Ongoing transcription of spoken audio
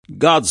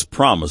God's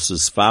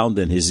promises found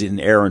in His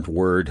inerrant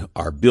Word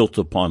are built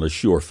upon a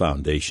sure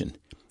foundation.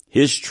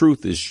 His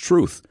truth is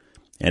truth,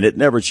 and it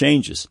never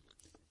changes.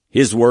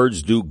 His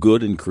words do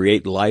good and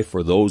create life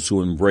for those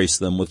who embrace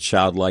them with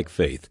childlike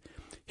faith.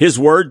 His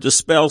Word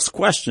dispels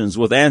questions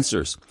with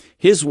answers.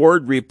 His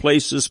Word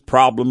replaces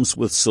problems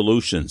with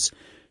solutions.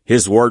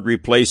 His Word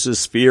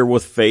replaces fear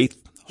with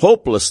faith,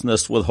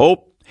 hopelessness with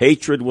hope,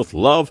 hatred with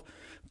love,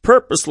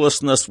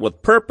 purposelessness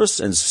with purpose,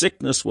 and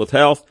sickness with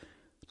health.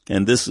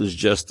 And this is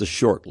just a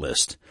short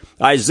list.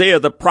 Isaiah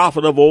the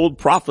prophet of old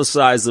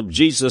prophesies of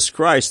Jesus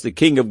Christ, the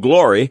King of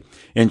glory,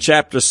 in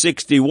chapter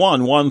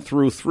 61, 1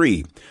 through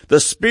 3. The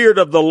Spirit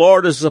of the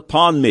Lord is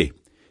upon me,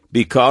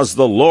 because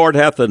the Lord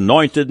hath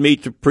anointed me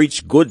to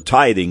preach good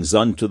tidings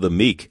unto the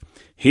meek.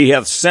 He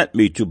hath sent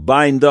me to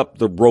bind up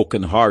the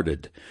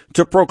brokenhearted,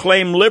 to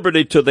proclaim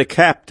liberty to the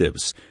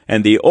captives,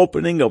 and the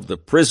opening of the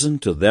prison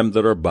to them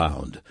that are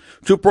bound,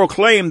 to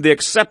proclaim the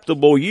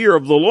acceptable year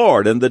of the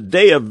Lord, and the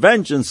day of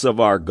vengeance of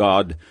our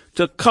God,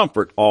 to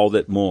comfort all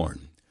that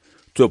mourn,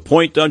 to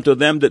appoint unto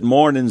them that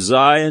mourn in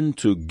Zion,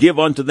 to give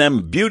unto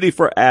them beauty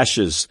for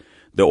ashes,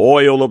 the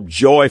oil of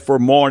joy for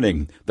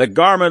mourning, the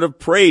garment of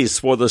praise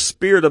for the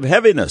spirit of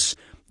heaviness,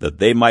 that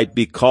they might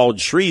be called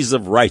trees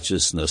of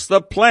righteousness,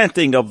 the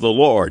planting of the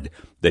Lord,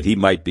 that He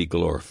might be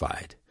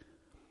glorified.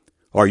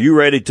 Are you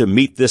ready to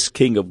meet this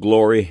King of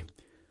glory?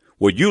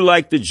 Would you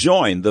like to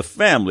join the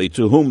family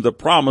to whom the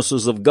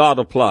promises of God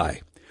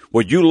apply?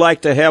 Would you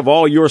like to have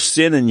all your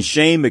sin and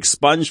shame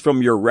expunged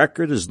from your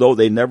record as though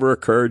they never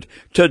occurred?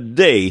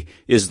 Today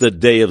is the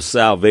day of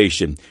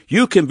salvation.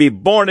 You can be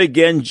born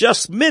again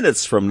just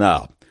minutes from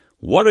now.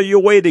 What are you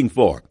waiting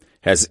for?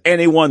 Has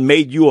anyone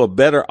made you a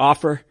better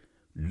offer?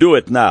 Do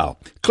it now.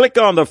 Click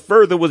on the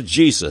Further with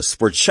Jesus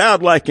for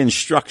childlike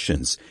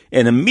instructions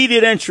and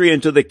immediate entry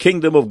into the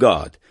kingdom of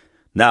God.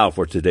 Now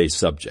for today's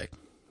subject.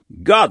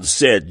 God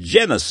said,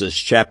 Genesis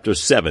chapter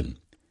 7,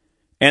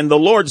 And the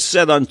Lord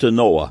said unto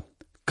Noah,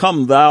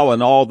 Come thou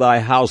and all thy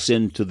house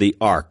into the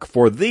ark,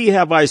 for thee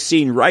have I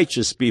seen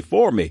righteous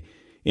before me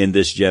in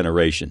this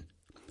generation.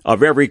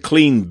 Of every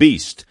clean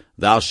beast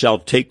thou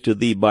shalt take to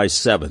thee by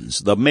sevens,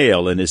 the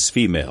male and his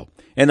female,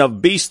 and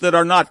of beasts that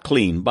are not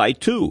clean by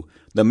two,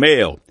 the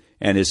male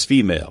and his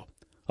female.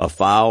 Of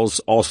fowls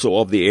also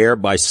of the air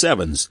by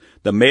sevens,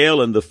 the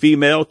male and the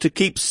female, to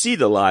keep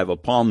seed alive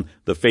upon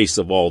the face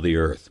of all the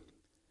earth.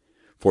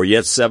 For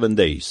yet 7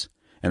 days,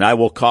 and I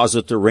will cause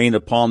it to rain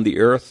upon the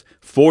earth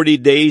 40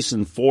 days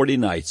and 40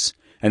 nights,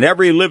 and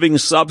every living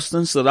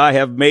substance that I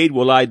have made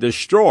will I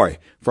destroy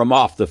from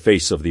off the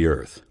face of the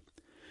earth.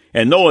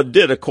 And Noah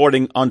did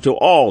according unto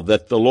all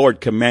that the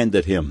Lord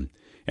commanded him.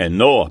 And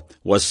Noah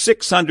was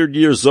 600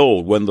 years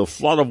old when the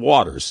flood of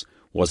waters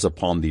was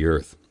upon the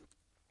earth.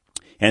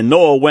 And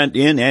Noah went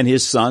in, and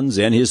his sons,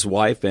 and his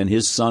wife, and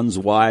his sons'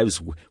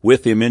 wives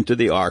with him into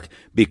the ark,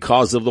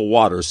 because of the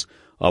waters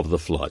of the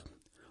flood.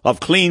 Of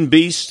clean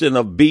beasts, and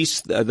of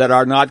beasts that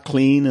are not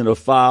clean, and of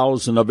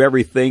fowls, and of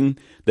everything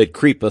that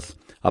creepeth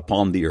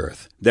upon the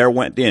earth. There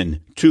went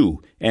in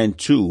 2 and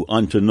 2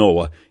 unto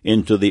Noah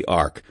into the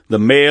ark, the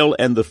male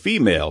and the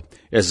female,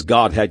 as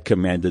God had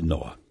commanded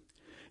Noah.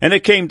 And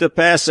it came to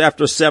pass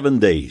after 7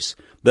 days,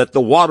 that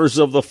the waters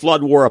of the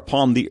flood were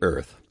upon the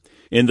earth.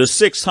 In the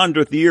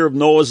 600th year of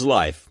Noah's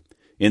life,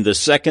 in the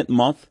 2nd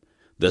month,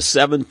 the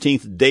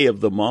 17th day of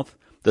the month,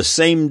 the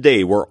same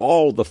day were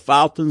all the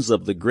fountains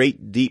of the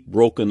great deep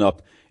broken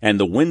up, and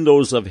the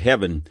windows of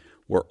heaven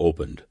were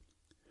opened.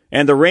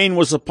 And the rain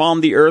was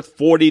upon the earth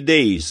 40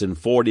 days and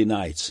 40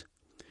 nights.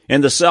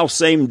 And the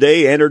selfsame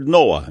day entered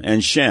Noah,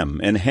 and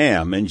Shem, and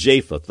Ham, and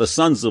Japheth, the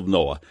sons of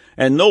Noah,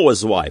 and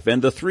Noah's wife,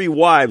 and the 3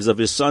 wives of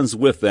his sons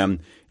with them,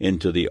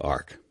 into the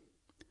ark.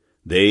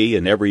 They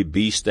and every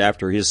beast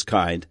after his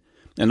kind,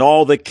 and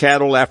all the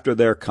cattle after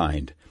their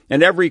kind,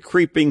 and every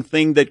creeping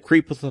thing that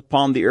creepeth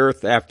upon the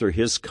earth after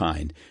his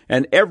kind,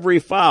 and every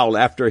fowl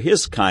after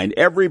his kind,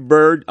 every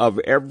bird of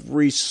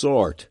every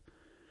sort.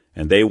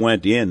 And they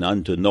went in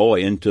unto Noah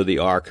into the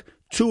ark,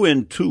 2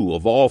 and 2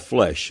 of all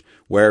flesh,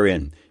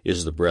 wherein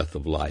is the breath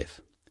of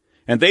life.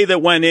 And they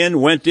that went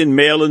in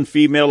male and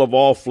female of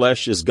all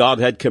flesh, as God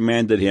had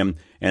commanded him,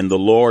 and the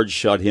Lord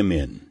shut him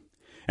in.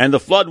 And the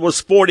flood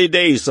was 40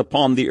 days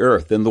upon the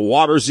earth, and the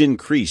waters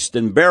increased,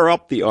 and bare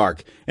up the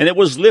ark, and it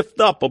was lift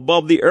up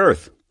above the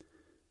earth.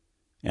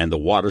 And the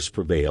waters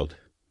prevailed,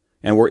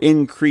 and were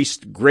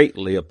increased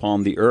greatly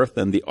upon the earth,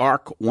 and the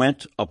ark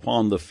went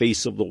upon the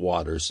face of the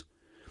waters.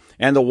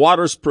 And the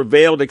waters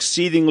prevailed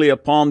exceedingly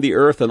upon the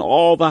earth, and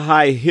all the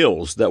high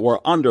hills that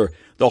were under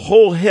the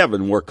whole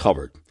heaven were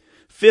covered.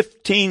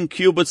 15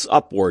 cubits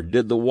upward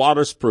did the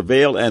waters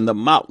prevail, and the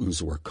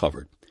mountains were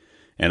covered.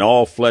 And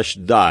all flesh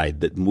died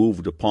that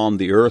moved upon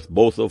the earth,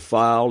 both of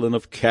fowl, and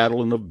of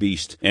cattle, and of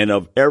beast, and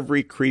of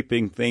every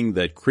creeping thing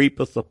that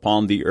creepeth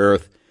upon the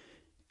earth,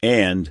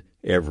 and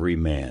every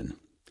man.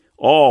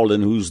 All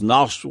in whose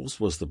nostrils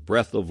was the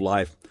breath of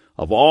life,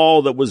 of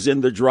all that was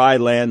in the dry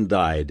land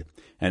died.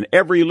 And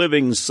every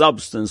living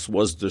substance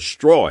was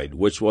destroyed,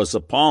 which was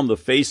upon the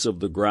face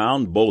of the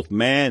ground, both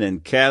man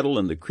and cattle,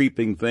 and the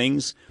creeping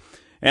things.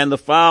 and the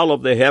fowl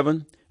of the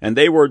heaven, and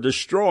they were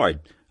destroyed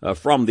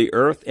from the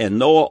earth, and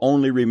Noah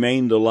only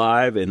remained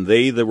alive, and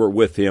they that were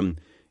with him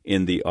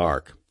in the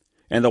ark.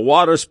 And the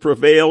waters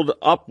prevailed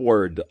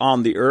upward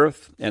on the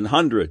earth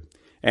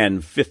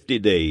 150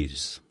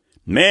 days.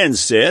 Man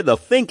said a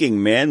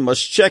thinking man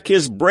must check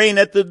his brain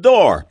at the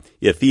door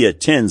if he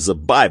attends a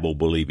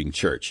Bible-believing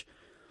church.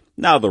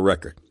 Now the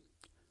record.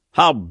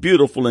 How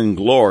beautiful and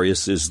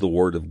glorious is the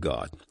Word of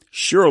God.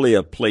 Surely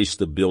a place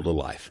to build a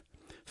life.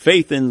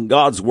 Faith in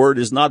God's Word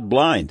is not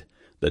blind.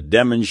 The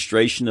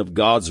demonstration of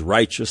God's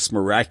righteous,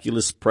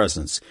 miraculous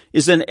presence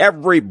is in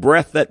every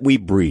breath that we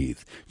breathe.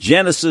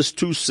 Genesis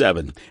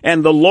 2:7,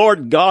 and the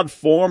Lord God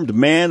formed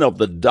man of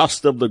the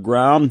dust of the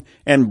ground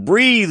and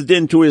breathed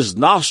into his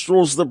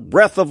nostrils the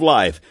breath of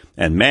life,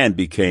 and man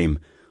became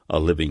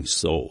a living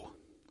soul.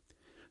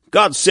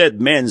 God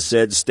said, man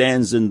said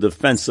stands in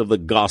defense of the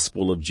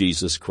gospel of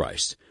Jesus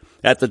Christ.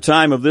 At the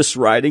time of this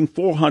writing,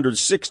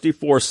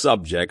 464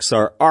 subjects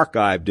are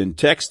archived in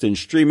text and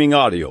streaming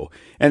audio,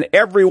 and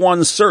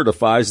everyone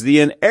certifies the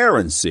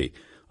inerrancy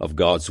of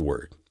God's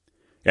Word.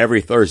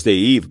 Every Thursday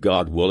Eve,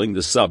 God willing,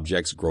 the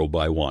subjects grow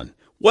by one.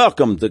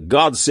 Welcome to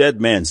God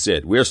Said, Man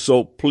Said. We're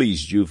so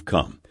pleased you've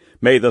come.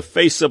 May the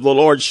face of the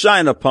Lord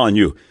shine upon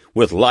you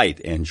with light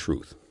and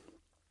truth.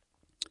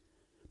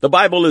 The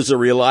Bible is a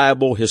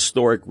reliable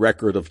historic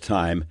record of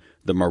time,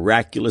 the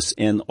miraculous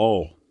and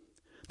all.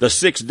 The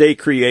 6-day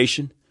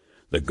creation,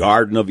 the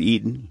Garden of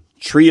Eden,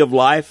 Tree of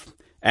Life,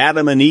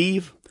 Adam and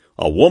Eve,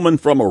 a woman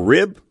from a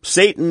rib,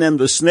 Satan and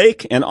the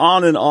snake, and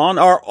on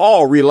are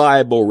all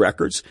reliable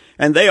records,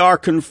 and they are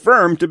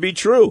confirmed to be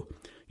true.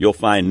 You'll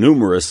find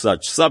numerous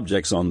such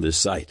subjects on this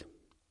site.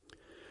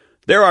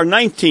 There are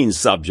 19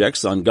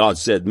 subjects on God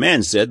Said,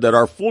 Man Said that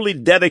are fully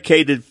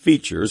dedicated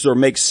features or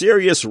make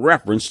serious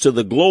reference to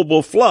the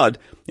global flood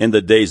in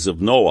the days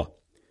of Noah.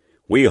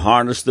 We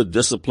harness the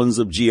disciplines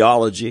of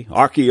geology,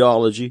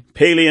 archaeology,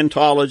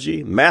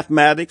 paleontology,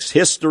 mathematics,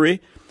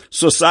 history,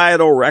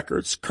 societal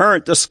records,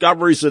 current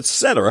discoveries,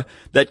 etc.,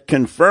 that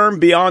confirm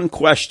beyond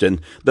question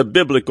the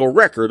biblical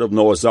record of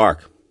Noah's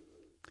Ark.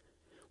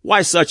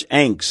 Why such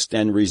angst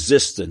and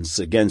resistance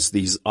against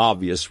these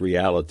obvious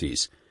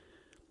realities?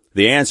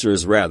 The answer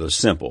is rather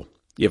simple.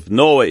 If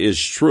Noah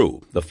is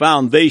true, the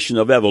foundation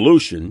of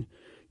evolution,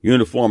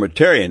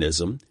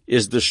 uniformitarianism,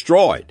 is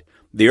destroyed.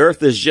 The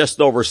earth is just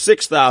over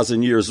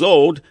 6,000 years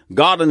old.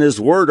 God and his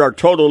word are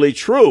totally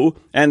true,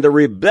 and the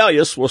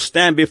rebellious will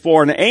stand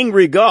before an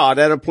angry God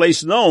at a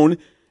place known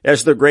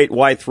as the Great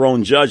White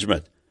Throne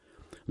Judgment.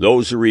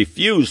 Those who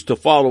refuse to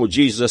follow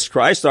Jesus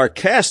Christ are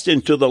cast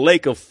into the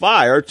lake of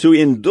fire to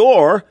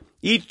endure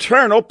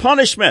eternal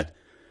punishment.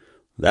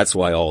 That's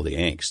why all the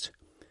angst.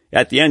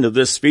 At the end of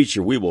this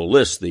feature, we will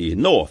list the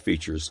Noah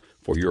features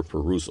for your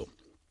perusal.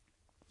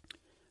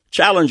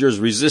 Challengers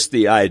resist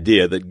the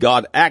idea that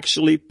God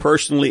actually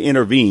personally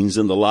intervenes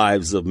in the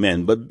lives of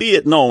men, but be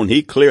it known,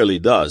 he clearly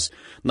does.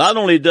 Not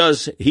only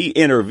does he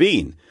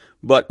intervene,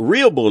 but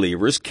real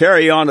believers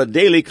carry on a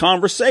daily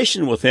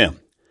conversation with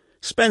him.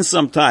 Spend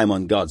some time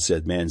on God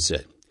Said, Man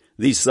Said.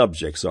 These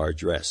subjects are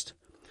addressed.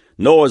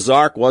 Noah's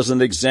Ark was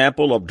an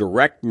example of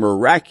direct,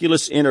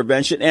 miraculous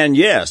intervention and,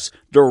 yes,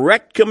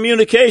 direct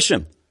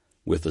communication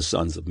with the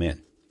sons of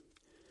men.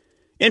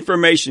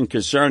 Information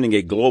concerning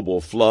a global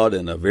flood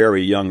and a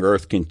very young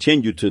earth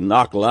continue to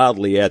knock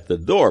loudly at the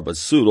door, but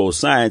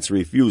pseudoscience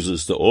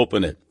refuses to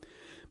open it.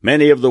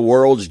 Many of the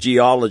world's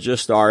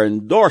geologists are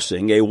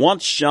endorsing a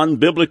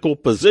once-shunned biblical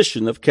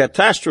position of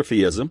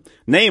catastrophism,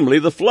 namely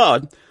the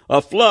flood,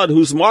 a flood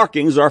whose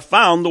markings are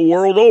found the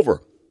world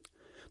over.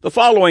 The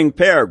following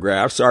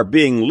paragraphs are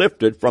being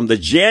lifted from the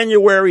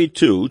January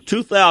 2,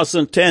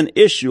 2010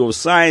 issue of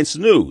Science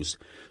News.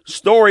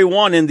 Story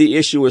 1 in the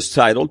issue is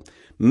titled,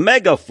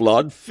 Mega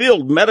Flood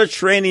Filled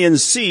Mediterranean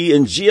Sea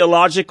in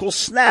Geological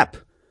Snap.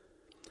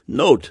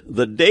 Note,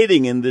 the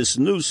dating in this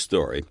news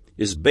story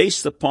is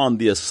based upon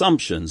the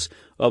assumptions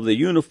of the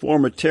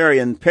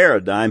uniformitarian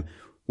paradigm,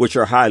 which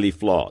are highly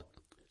flawed.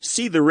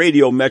 See the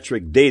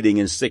radiometric dating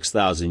in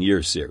 6,000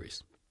 Year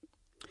series.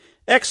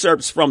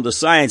 Excerpts from the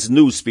Science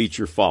News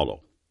feature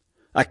follow.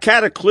 A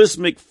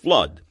cataclysmic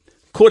flood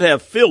could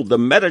have filled the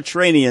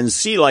Mediterranean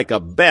Sea like a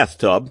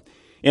bathtub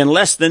in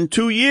less than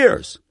 2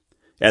 years.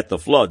 At the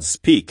flood's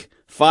peak,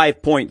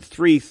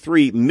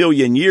 5.33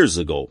 million years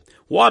ago,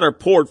 water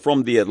poured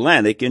from the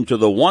Atlantic into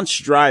the once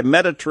dry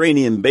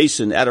Mediterranean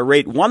basin at a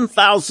rate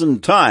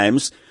 1,000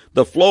 times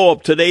the flow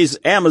of today's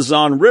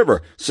Amazon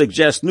River,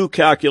 suggest new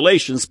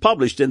calculations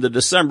published in the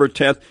December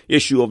 10th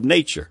issue of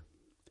Nature.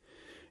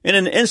 In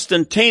an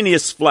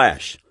instantaneous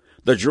flash,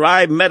 the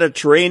dry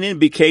Mediterranean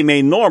became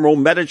a normal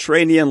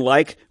Mediterranean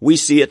like we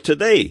see it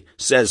today,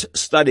 says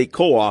study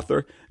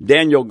co-author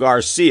Daniel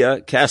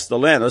Garcia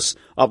Castellanos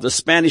of the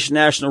Spanish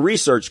National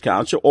Research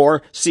Council,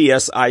 or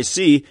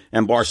CSIC,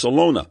 in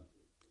Barcelona.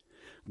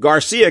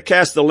 Garcia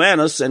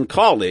Castellanos and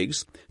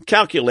colleagues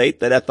calculate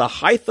that at the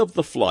height of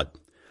the flood,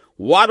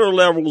 water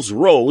levels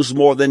rose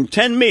more than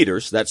 10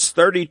 meters, that's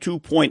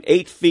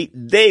 32.8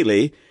 feet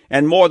daily,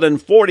 and more than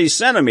 40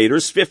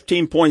 centimeters,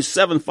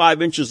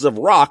 15.75 inches of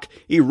rock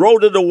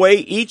eroded away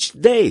each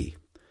day.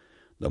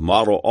 The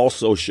model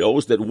also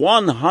shows that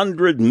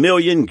 100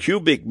 million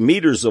cubic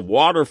meters of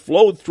water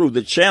flowed through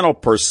the channel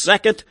per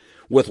second,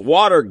 with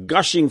water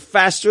gushing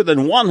faster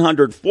than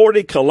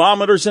 140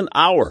 kilometers an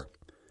hour.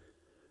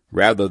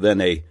 Rather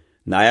than a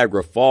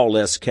Niagara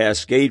Falls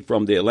cascade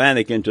from the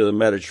Atlantic into the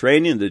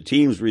Mediterranean, the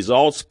team's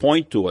results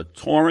point to a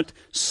torrent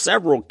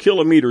several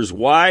kilometers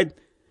wide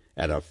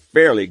at a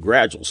fairly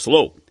gradual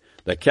slope.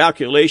 The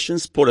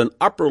calculations put an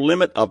upper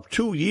limit of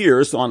 2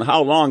 years on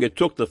how long it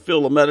took to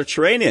fill the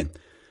Mediterranean.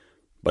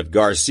 But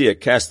Garcia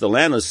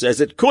Castellanos says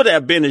it could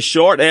have been as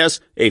short as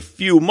a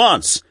few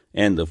months.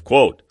 End of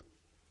quote.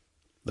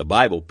 The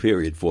Bible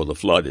period for the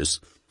flood is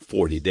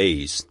 40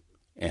 days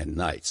and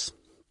nights.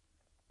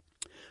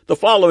 The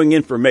following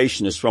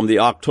information is from the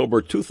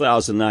October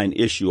 2009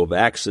 issue of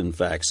Acts and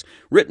Facts,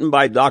 written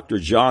by Dr.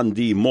 John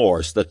D.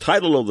 Morse. The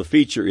title of the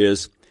feature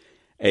is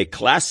A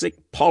Classic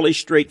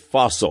Polystrate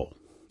Fossil.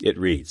 It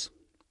reads,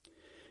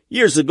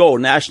 Years ago,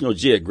 National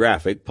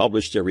Geographic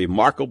published a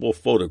remarkable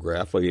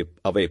photograph of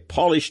a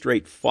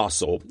polystrate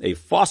fossil, a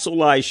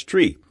fossilized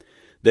tree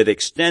that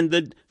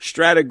extended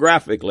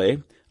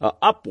stratigraphically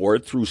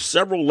upward through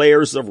several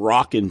layers of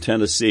rock in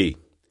Tennessee.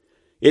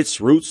 Its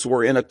roots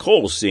were in a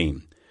coal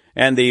seam,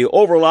 and the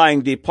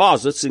overlying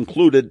deposits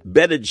included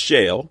bedded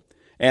shale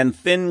and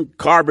thin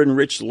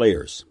carbon-rich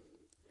layers.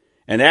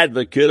 An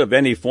advocate of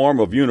any form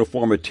of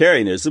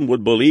uniformitarianism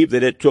would believe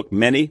that it took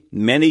many,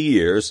 many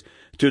years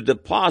to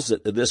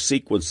deposit this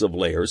sequence of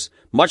layers,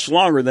 much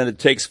longer than it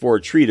takes for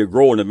a tree to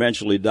grow and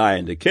eventually die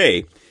and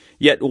decay,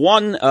 yet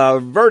one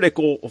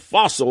vertical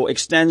fossil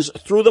extends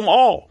through them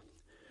all.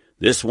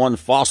 This one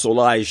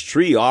fossilized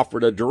tree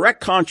offered a direct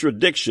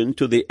contradiction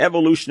to the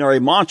evolutionary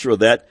mantra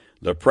that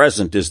the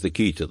present is the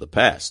key to the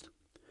past.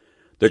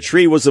 The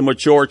tree was a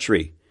mature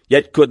tree,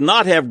 yet could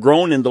not have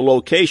grown in the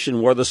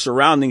location where the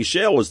surrounding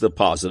shale was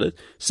deposited,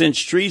 since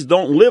trees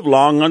don't live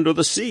long under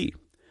the sea.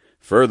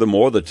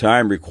 Furthermore, the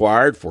time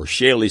required for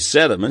shaly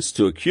sediments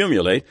to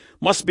accumulate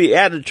must be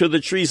added to the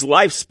tree's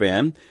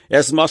lifespan,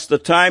 as must the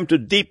time to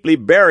deeply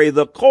bury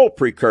the coal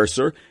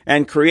precursor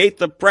and create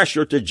the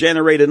pressure to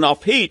generate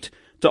enough heat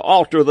to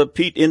alter the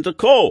peat into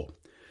coal.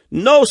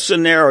 No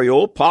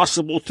scenario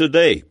possible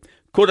today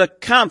could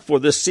account for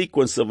this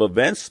sequence of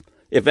events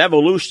if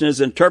evolutionist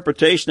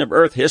interpretation of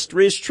Earth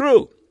history is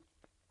true.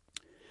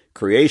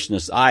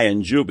 Creationist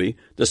Ian Juby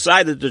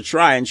decided to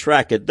try and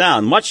track it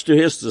down. Much to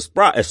his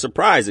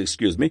surprise,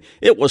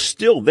 it was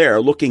still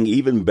there, looking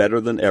even better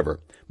than ever.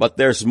 But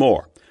there's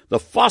more. The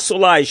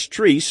fossilized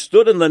tree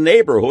stood in the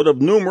neighborhood of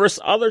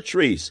numerous other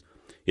trees.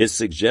 It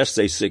suggests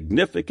a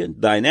significant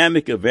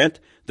dynamic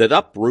event that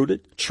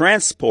uprooted,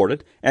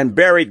 transported, and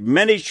buried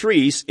many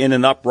trees in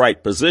an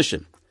upright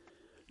position.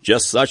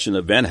 Just such an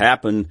event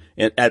happened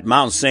at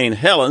Mount St.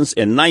 Helens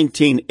in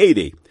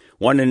 1980.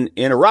 When an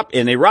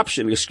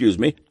eruption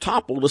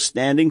toppled a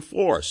standing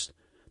forest.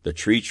 The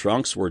tree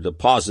trunks were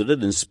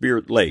deposited in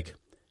Spirit Lake.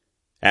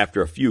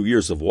 After a few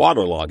years of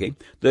waterlogging,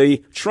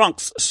 the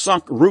trunks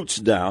sunk roots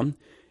down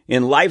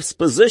in life's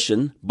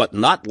position, but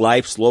not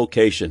life's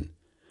location.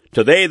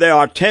 Today there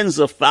are tens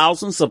of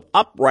thousands of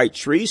upright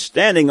trees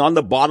standing on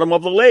the bottom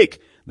of the lake.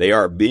 They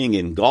are being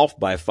engulfed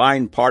by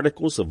fine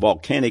particles of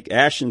volcanic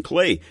ash and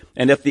clay,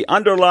 and if the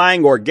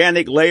underlying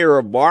organic layer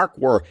of bark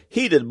were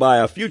heated by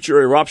a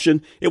future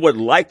eruption, it would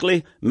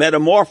likely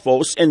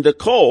metamorphose into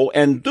coal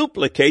and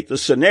duplicate the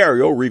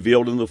scenario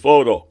revealed in the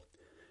photo.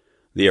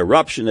 The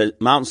eruption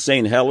at Mount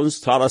St. Helens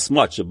taught us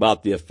much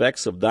about the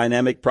effects of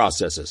dynamic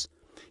processes.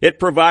 It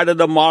provided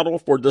a model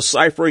for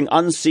deciphering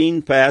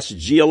unseen past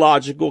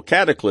geological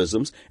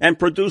cataclysms and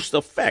produced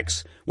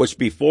effects which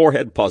before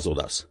had puzzled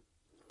us.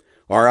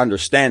 Our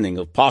understanding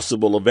of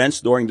possible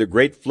events during the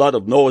Great Flood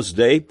of Noah's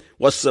day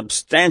was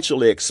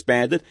substantially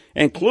expanded,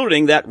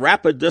 including that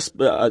rapid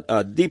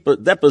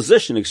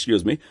deposition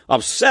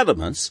of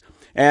sediments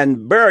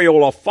and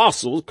burial of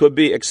fossils could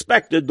be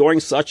expected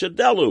during such a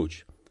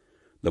deluge.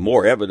 The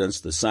more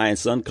evidence the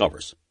science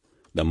uncovers,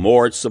 the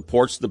more it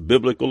supports the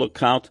biblical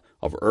account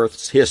of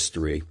Earth's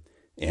history.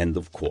 End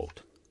of quote.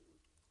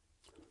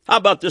 How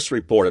about this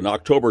report in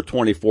October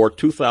 24,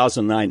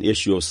 2009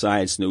 issue of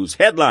Science News?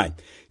 Headline,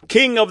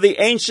 King of the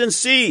Ancient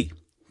Sea.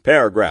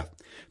 Paragraph,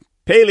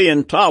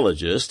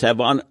 paleontologists have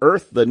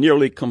unearthed the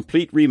nearly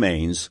complete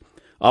remains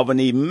of an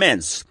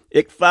immense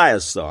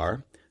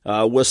ichthyosaur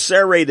with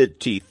serrated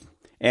teeth,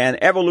 an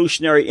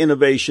evolutionary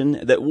innovation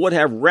that would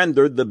have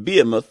rendered the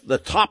behemoth the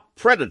top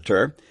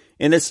predator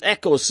in its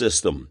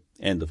ecosystem.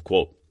 End of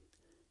quote.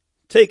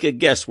 Take a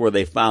guess where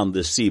they found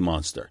this sea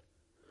monster.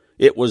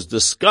 It was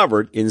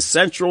discovered in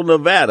central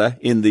Nevada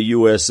in the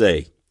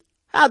USA.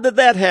 How did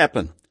that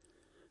happen?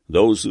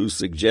 Those who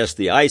suggest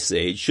the Ice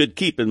Age should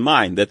keep in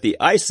mind that the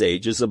Ice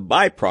Age is a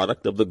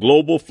byproduct of the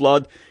global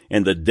flood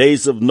in the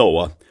days of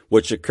Noah,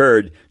 which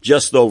occurred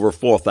just over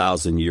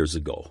 4,000 years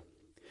ago.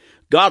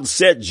 God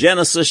said,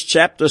 Genesis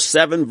chapter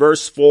 7,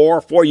 verse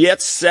 4, "For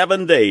yet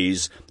 7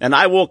 days, and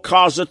I will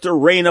cause it to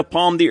rain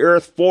upon the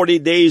earth 40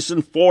 days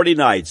and 40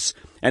 nights,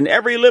 and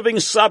every living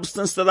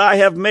substance that I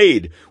have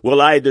made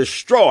will I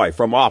destroy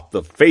from off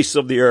the face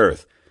of the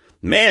earth.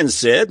 Man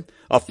said,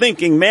 a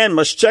thinking man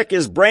must check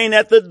his brain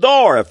at the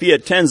door if he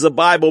attends a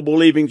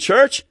Bible-believing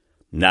church.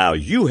 Now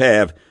you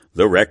have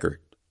the record.